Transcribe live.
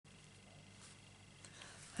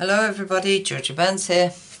Hello everybody, Georgia Benz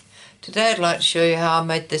here. Today I'd like to show you how I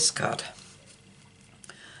made this card.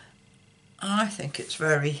 I think it's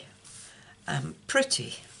very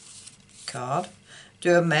pretty card.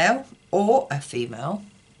 Do a male or a female.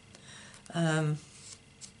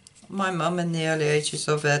 My mum in the early ages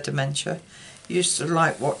of her dementia used to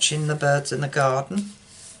like watching the birds in the garden,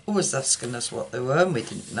 always asking us what they were and we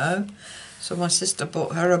didn't know. So my sister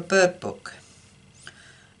bought her a bird book.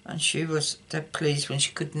 And she was dead pleased when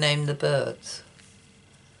she could name the birds.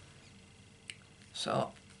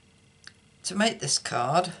 So, to make this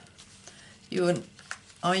card,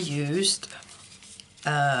 I used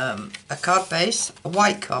a card base, a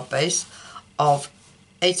white card base of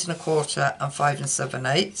 8 1/4 and 5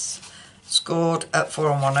 7/8, scored at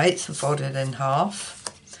 4 1/8 and folded in half,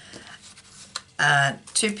 and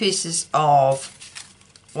 2 pieces of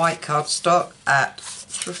white cardstock at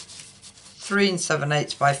 3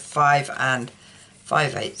 7/8 by 5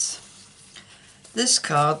 5/8. This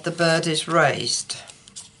card, the bird is raised,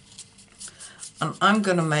 and I'm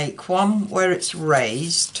going to make one where it's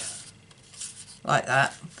raised like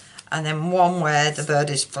that, and then one where the bird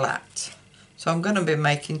is flat. So I'm going to be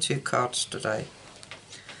making 2 cards today.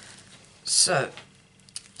 So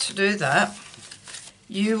to do that,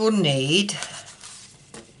 you will need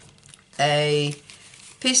a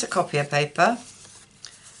piece of copier paper,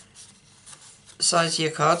 size of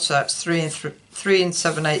your card, so that's 3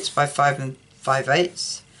 7/8 by 5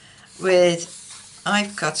 5/8.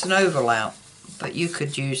 I've cut an oval out, but you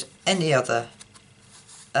could use any other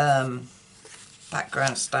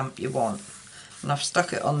background stamp you want. And I've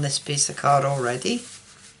stuck it on this piece of card already.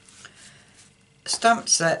 Stamp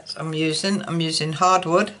set I'm using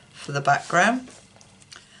Hardwood for the background,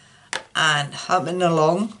 and Humming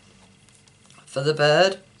Along for the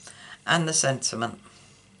bird and the sentiment.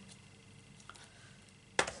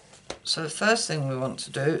 So the first thing we want to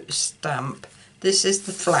do is stamp. This is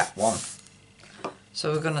the flat one.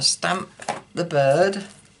 So we're going to stamp the bird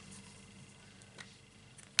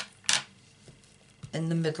in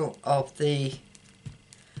the middle of the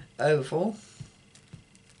oval.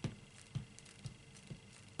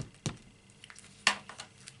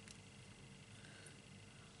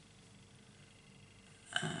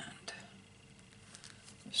 And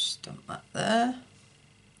just stamp that there.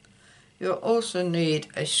 You'll also need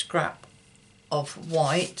a scrap of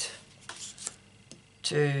white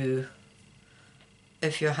to,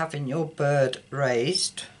 if you're having your bird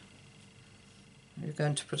raised, you're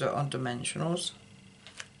going to put it on dimensionals.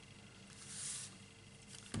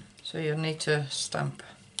 So you'll need to stamp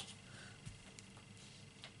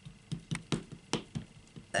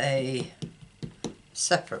a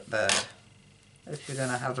separate bird if you're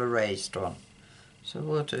going to have a raised one. So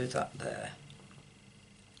we'll do that there.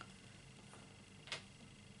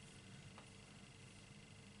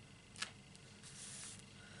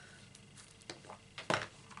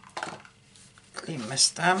 Clean my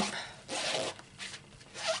stamp.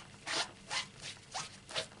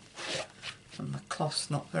 And the cloth's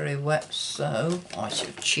not very wet, so I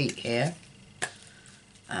should cheat here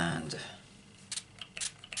and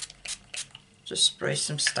just spray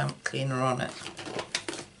some stamp cleaner on it.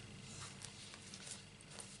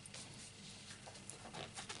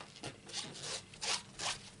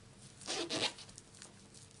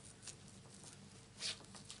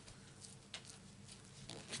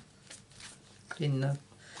 Clean the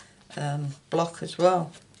block as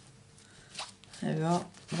well. There we are,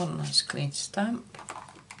 one nice clean stamp.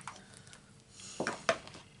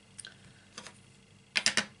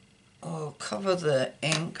 I'll cover the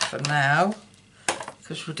ink for now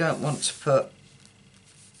because we don't want to put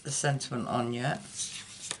the sentiment on yet.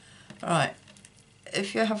 Right,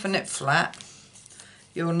 if you're having it flat,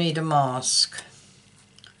 you'll need a mask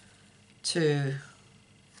to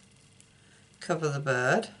cover the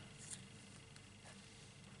bird.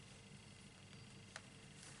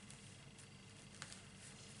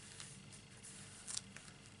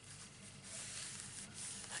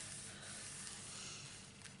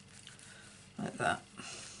 Like that.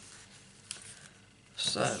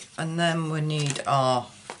 So, and then we need our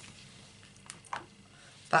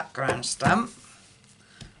background stamp,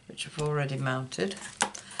 which I've already mounted,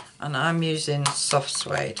 and I'm using soft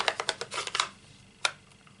suede.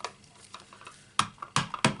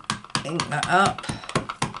 Ink that up.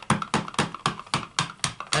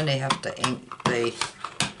 Only have to ink the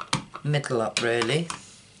middle up really.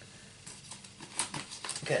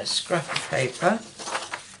 Get a scrap of paper.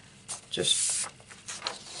 Just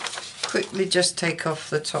quickly take off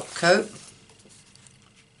the top coat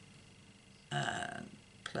and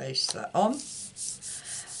place that on,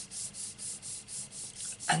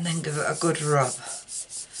 and then give it a good rub.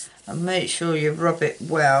 and make sure you rub it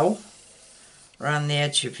well around the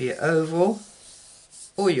edge of your oval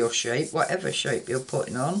or your shape, whatever shape you're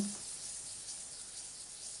putting on,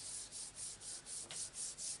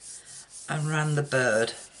 and around the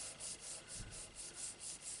bird.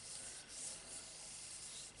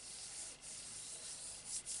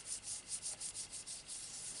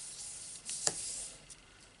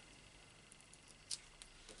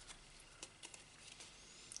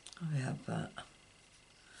 We have that.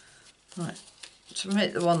 Right, to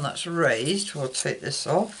make the one that's raised, we'll take this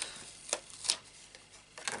off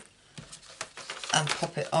and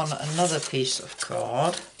pop it on another piece of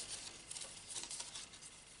card.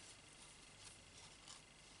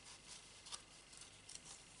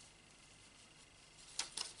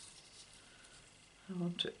 I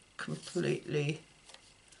want it completely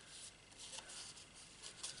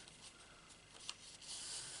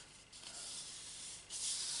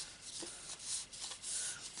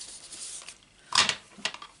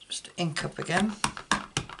just ink up again.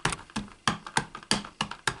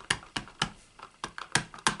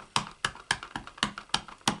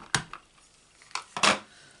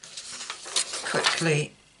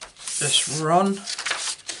 Quickly just run,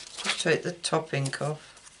 just take the top ink off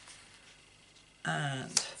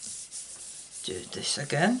and do this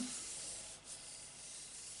again.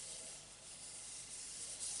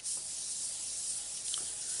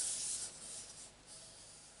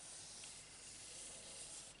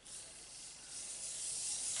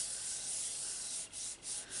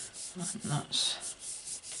 And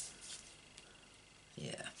that's,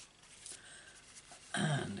 yeah,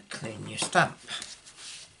 and clean your stamp.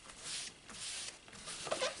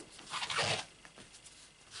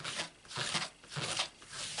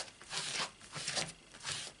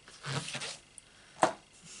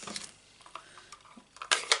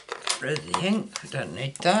 Get rid of the ink, we don't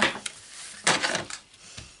need that.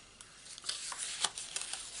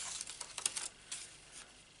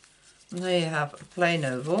 And there you have a plain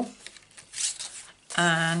oval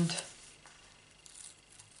and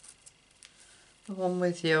the one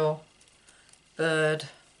with your bird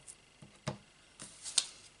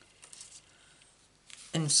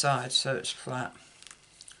inside so it's flat.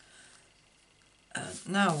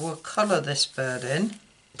 Now we'll colour this bird in.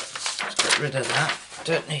 Let's get rid of that,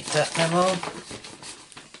 don't need that no more.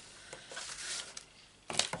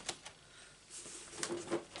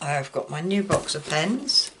 I've got my new box of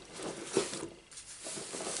pens.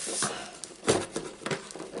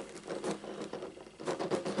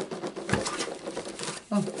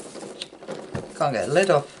 Oh, can't get the lid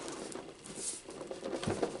off.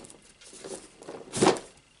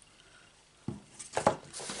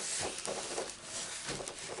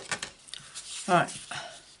 Right,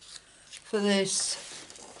 for this,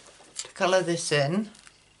 to colour this in,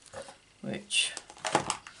 which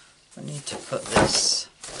I need to put this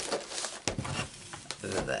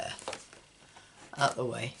over there, out the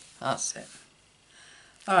way, that's it.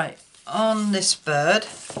 Alright, on this bird,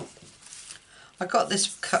 I got this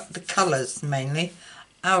the colours mainly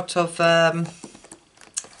out of the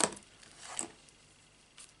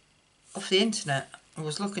internet. I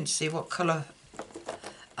was looking to see what colour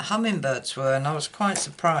hummingbirds were and I was quite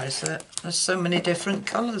surprised that there's so many different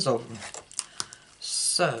colours of them.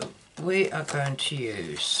 So we are going to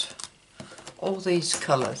use all these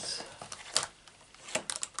colours.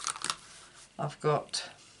 I've got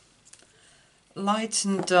light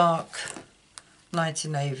and dark nighty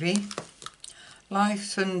navy,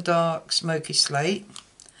 light and dark smoky slate,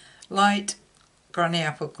 light granny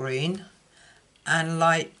apple green and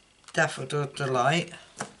light daffodil delight,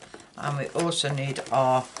 and we also need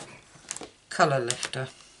our colour lifter.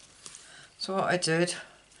 So what I did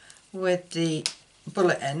with the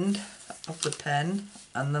bullet end of the pen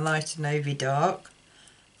and the light navy dark,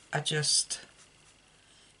 I just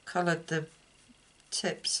coloured the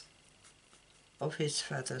tips of his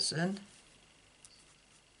feathers in.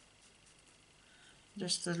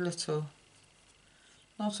 Just a little,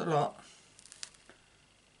 not a lot.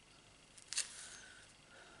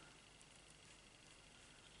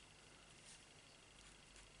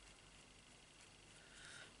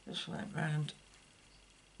 Just went round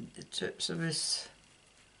the tips of his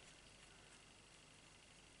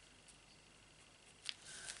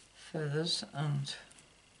feathers and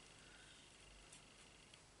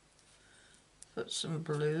put some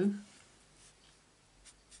blue.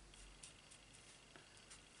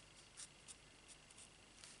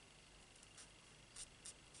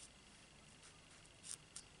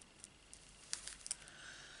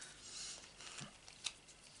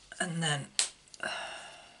 And then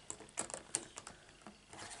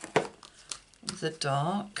the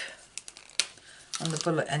dark, On the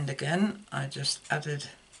bullet end again, I just added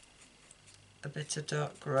a bit of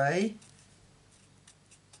dark grey.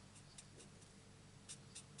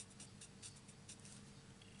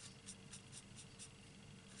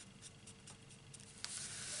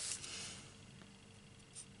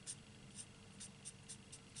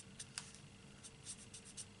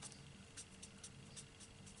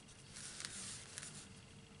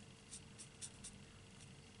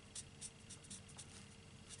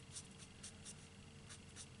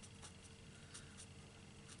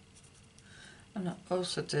 And I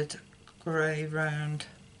also did grey round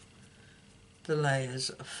the layers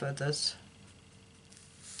of feathers.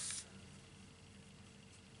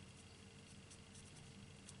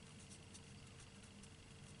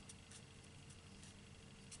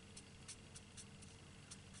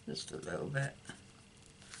 Just a little bit.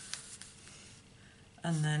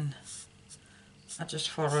 And then I just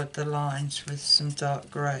followed the lines with some dark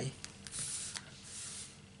grey.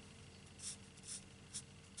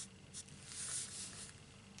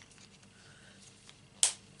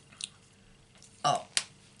 Oh,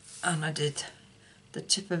 and I did the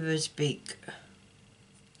tip of his beak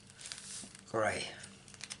grey,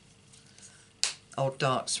 or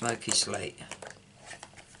dark smoky slate.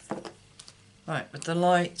 Right, with the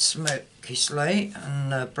light smoky slate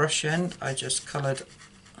and the brush end, I just coloured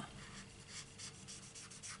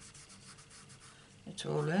it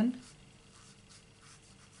all in.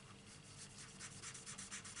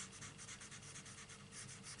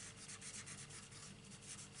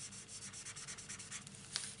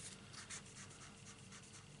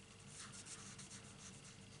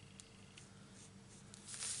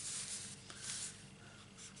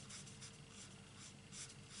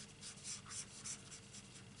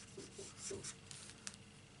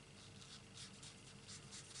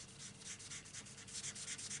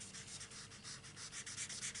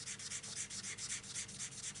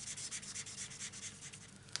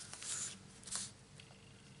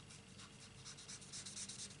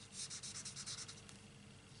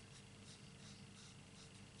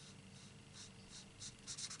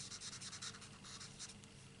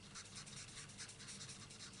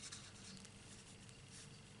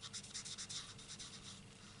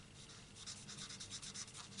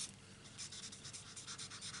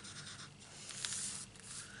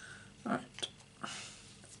 Right.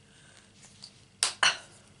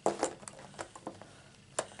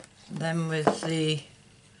 Then with the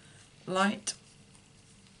light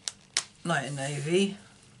navy,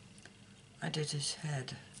 I did his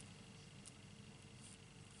head.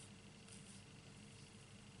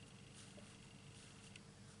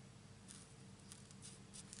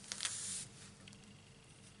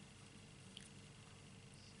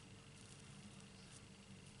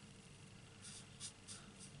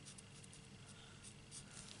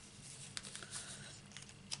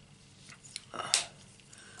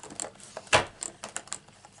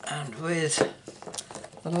 And with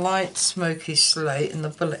the light smoky slate and the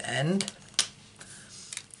bullet end,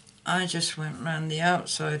 I just went round the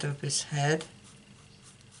outside of his head,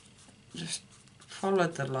 just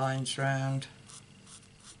followed the lines round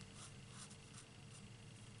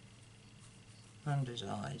his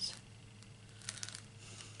eyes.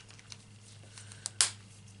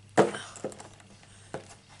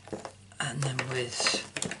 And then with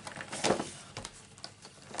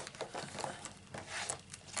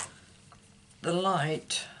the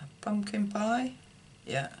light pumpkin pie,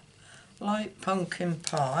 yeah, light pumpkin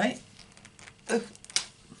pie, oh,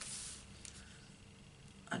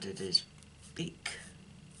 I did his beak.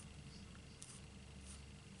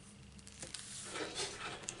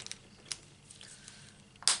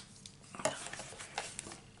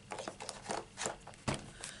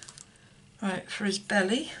 Right, for his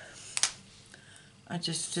belly, I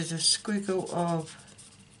just did a squiggle of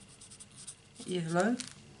yellow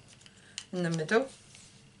in the middle.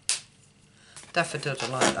 Daffodil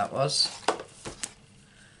delight that was.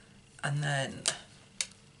 And then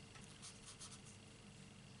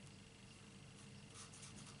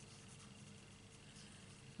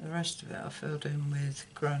the rest of it I filled in with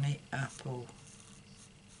Granny Apple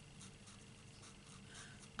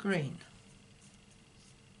green.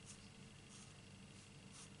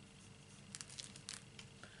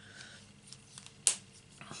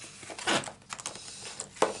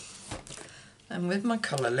 And with my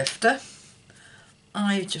colour lifter,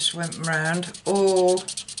 I just went round all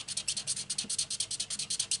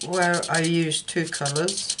where I used two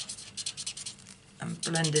colours and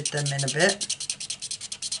blended them in a bit.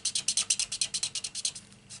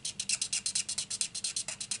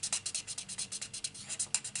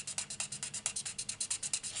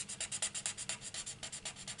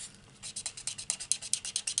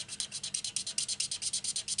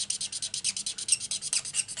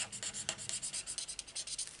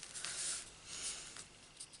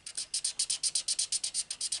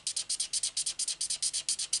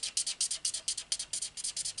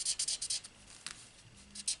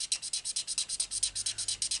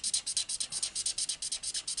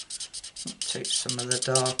 take some of the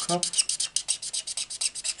dark off.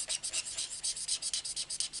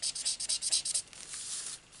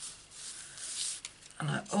 And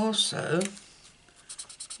I also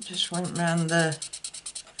just went round the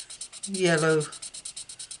yellow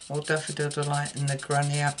or daffodil delight in the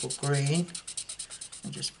granny apple green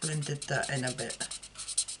and just blended that in a bit.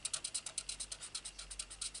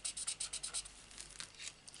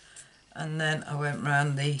 And then I went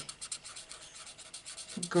round the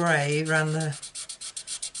grey, round the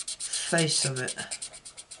face of it,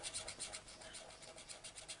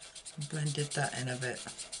 and blended that in a bit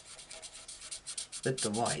with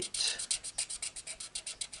the white.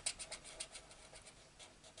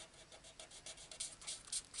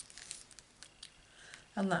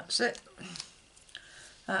 And that's it.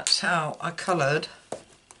 That's how I coloured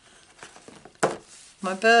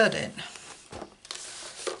my bird in.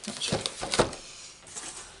 Let's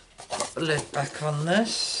put the lid back on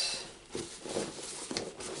this.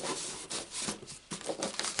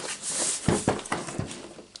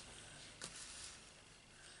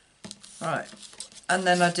 Right, and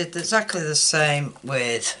then I did exactly the same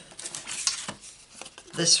with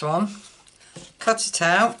this one. Cut it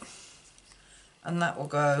out, and that will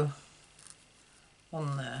go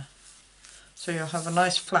on there. So you'll have a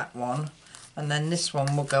nice flat one, and then this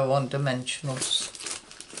one will go on dimensionals.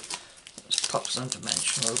 Let's pop some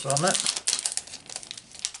dimensionals on it.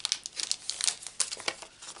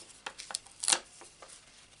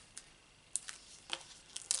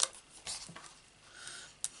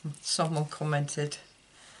 Someone commented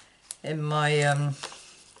in my on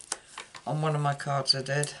one of my cards I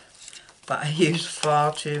did that I use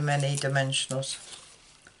far too many dimensionals,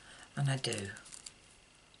 and I do.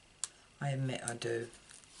 I admit I do.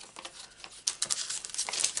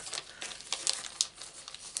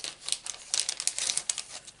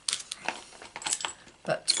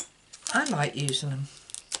 But I like using them.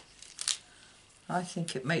 I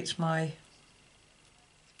think it makes my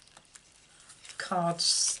cards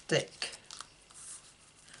stick.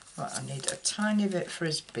 Right, I need a tiny bit for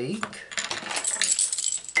his beak.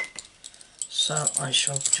 So I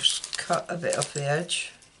shall just cut a bit off the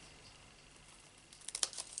edge.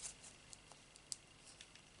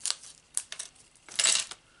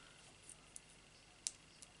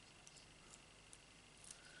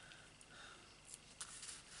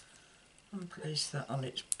 And place that on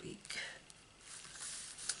its beak.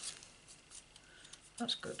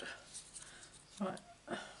 That's good. Right.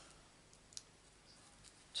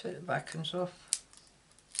 Take the back ends off.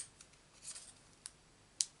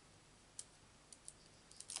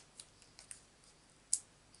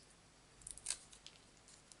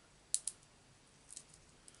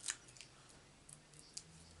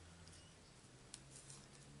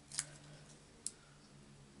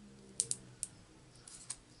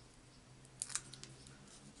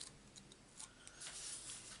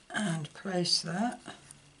 And place that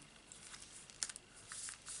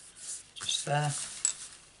just there.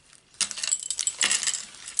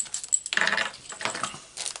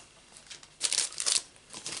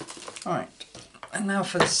 Right, and now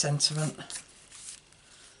for the sentiment.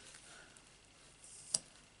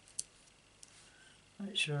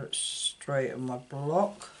 Make sure it's straight on my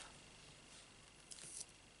block.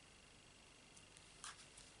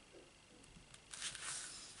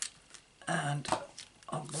 And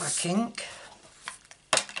on black ink.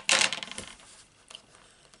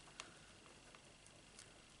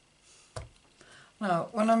 Now,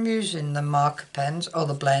 when I'm using the marker pens or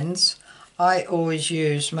the blends, I always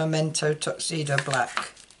use Memento Tuxedo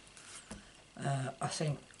Black. I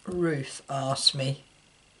think Ruth asked me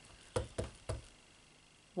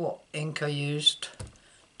what ink I used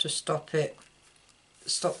to stop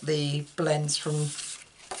the blends from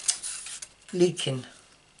leaking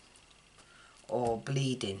or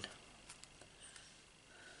bleeding.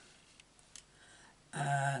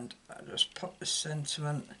 And I just pop the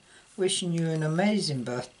sentiment, wishing you an amazing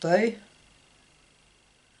birthday.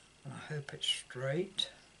 I hope it's straight.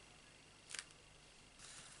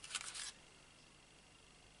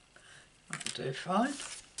 That'll do fine.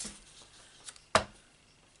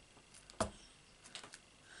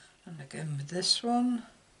 And again with this one.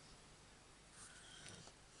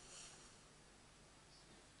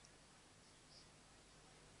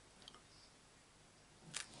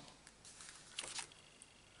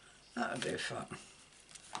 That'll do fine.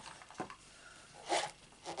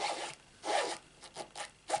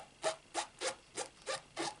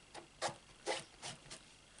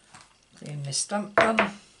 Clean my stamp gun,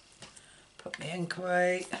 put my ink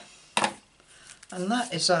away, and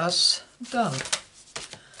that is us done.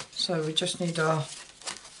 So we just need our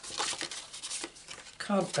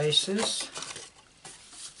card bases.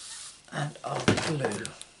 and our glue.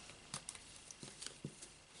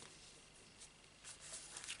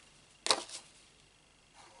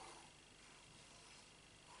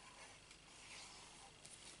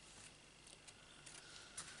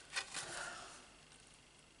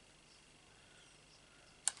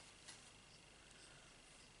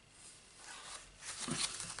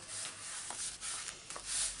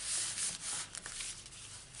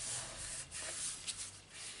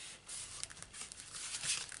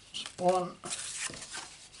 One,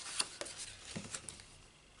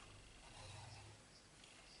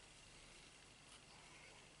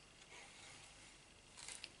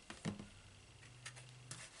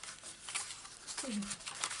 so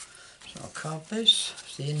our card base,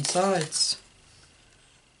 the insides.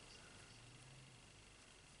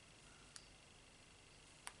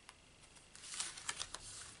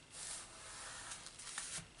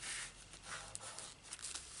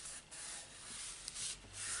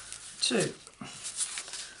 Two.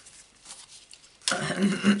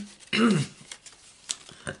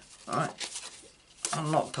 Right, I'll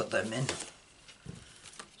not put them in.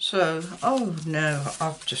 So, oh no,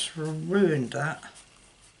 I've just ruined that.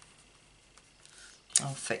 I'll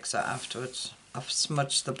fix that afterwards. I've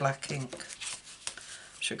smudged the black ink.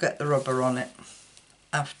 Should get the rubber on it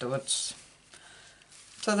afterwards.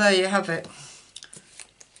 So there you have it.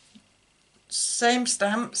 Same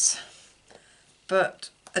stamps, but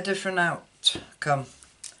a different outcome.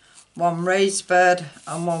 One raised bird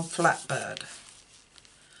and one flat bird.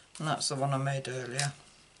 And that's the one I made earlier.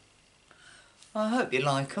 I hope you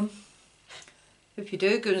like them. If you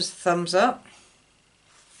do, give us a thumbs up.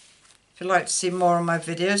 If you'd like to see more of my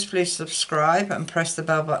videos, please subscribe and press the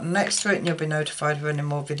bell button next to it and you'll be notified of any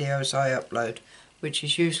more videos I upload, which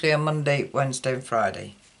is usually on Monday, Wednesday and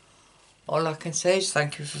Friday. All I can say is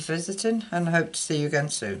thank you for visiting and I hope to see you again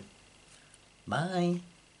soon. Bye.